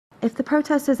if the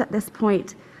protesters at this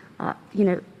point,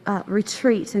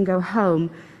 retreat and go home,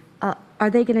 are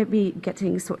they going to be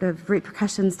getting sort of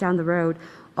repercussions down the road?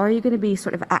 Or are you going to be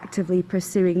sort of actively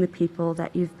pursuing the people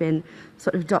that you've been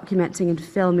sort of documenting and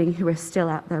filming who are still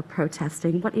out there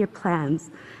protesting? What are your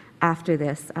plans after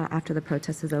this, after the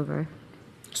protest is over?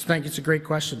 Thank you. It's a great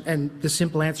question. And the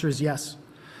simple answer is yes.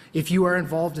 If you are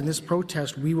involved in this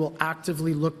protest, we will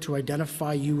actively look to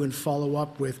identify you and follow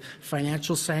up with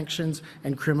financial sanctions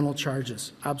and criminal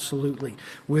charges. Absolutely.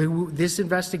 This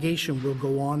investigation will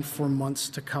go on for months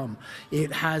to come.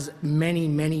 It has many,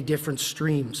 many different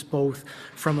streams, both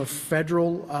from a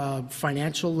federal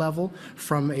financial level,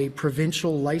 from a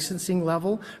provincial licensing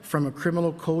level, from a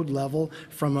criminal code level,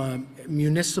 from a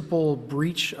municipal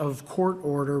breach of court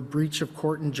order, breach of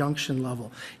court injunction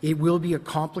level. It will be a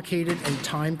complicated and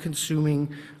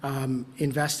time-consuming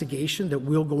investigation that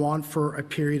will go on for a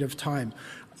period of time.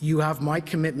 You have my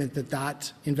commitment that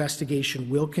that investigation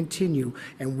will continue,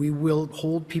 and we will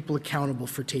hold people accountable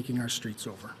for taking our streets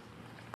over.